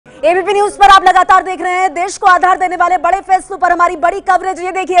ABP news पर आप लगातार देख रहे हैं देश को आधार देने वाले बड़े फैसलों पर हमारी बड़ी कवरेज।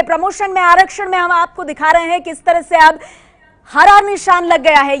 ये देखिए, प्रमोशन में आरक्षण में हम आपको दिखा रहे हैं किस तरह से अब हरा निशान लग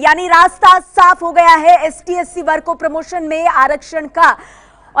गया है, यानी रास्ता साफ हो गया है एसटी एससी वर्ग को प्रमोशन में आरक्षण का।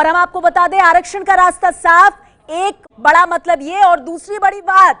 और हम आपको बता दें, आरक्षण का रास्ता साफ, एक बड़ा मतलब ये, और दूसरी बड़ी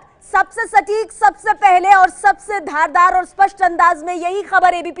बात, सबसे सटीक, सबसे पहले और सबसे धारदार और स्पष्ट अंदाज में यही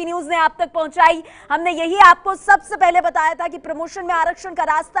खबर एबीपी न्यूज ने आप तक पहुंचाई। हमने यही आपको सबसे पहले बताया था कि प्रमोशन में आरक्षण का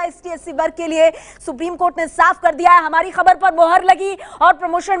रास्ता एसटी एससी वर्ग के लिए सुप्रीम कोर्ट ने साफ कर दिया है। हमारी खबर पर मोहर लगी और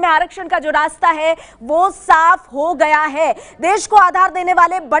प्रमोशन में आरक्षण का जो रास्ता है वो साफ हो गया है। देश को आधार देने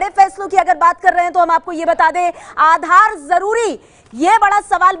वाले बड़े फैसलों की अगर बात कर रहे हैं तो हम आपको ये बता दें, आधार जरूरी, ये बड़ा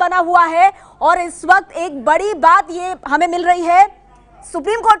सवाल बना हुआ है। और इस वक्त एक बड़ी बात ये हमें मिल रही है,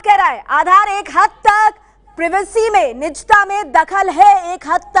 सुप्रीम कोर्ट कह रहा है आधार एक हद तक प्राइवेसी में, निजता में दखल है, एक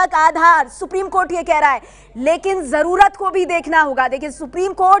हद तक आधार, सुप्रीम कोर्ट ये कह रहा है, लेकिन जरूरत को भी देखना होगा। देखिए,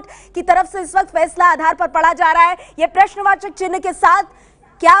 सुप्रीम कोर्ट की तरफ से इस वक्त फैसला आधार पर पढ़ा जा रहा है। यह प्रश्नवाचक चिन्ह के साथ,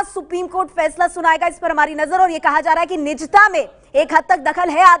 क्या सुप्रीम कोर्ट फैसला सुनाएगा, इस पर हमारी नजर। और यह कहा जा रहा है कि निजता में एक हद तक दखल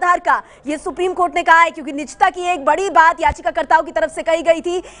है आधार का, यह सुप्रीम कोर्ट ने कहा है, क्योंकि निजता की एक बड़ी बात याचिकाकर्ताओं की तरफ से कही गई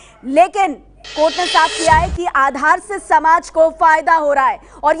थी, लेकिन कोर्ट ने साफ किया है कि आधार से समाज को फायदा हो रहा है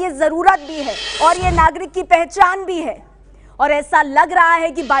और ये जरूरत भी है और ये नागरिक की पहचान भी है। और ऐसा लग रहा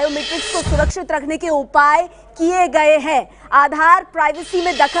है कि बायोमेट्रिक्स को सुरक्षित रखने के उपाय किए गए हैं। आधार प्राइवेसी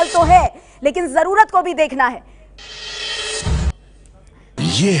में दखल तो है, लेकिन जरूरत को भी देखना है।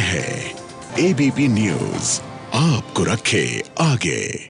 ये है एबीपी न्यूज, आपको रखे आगे।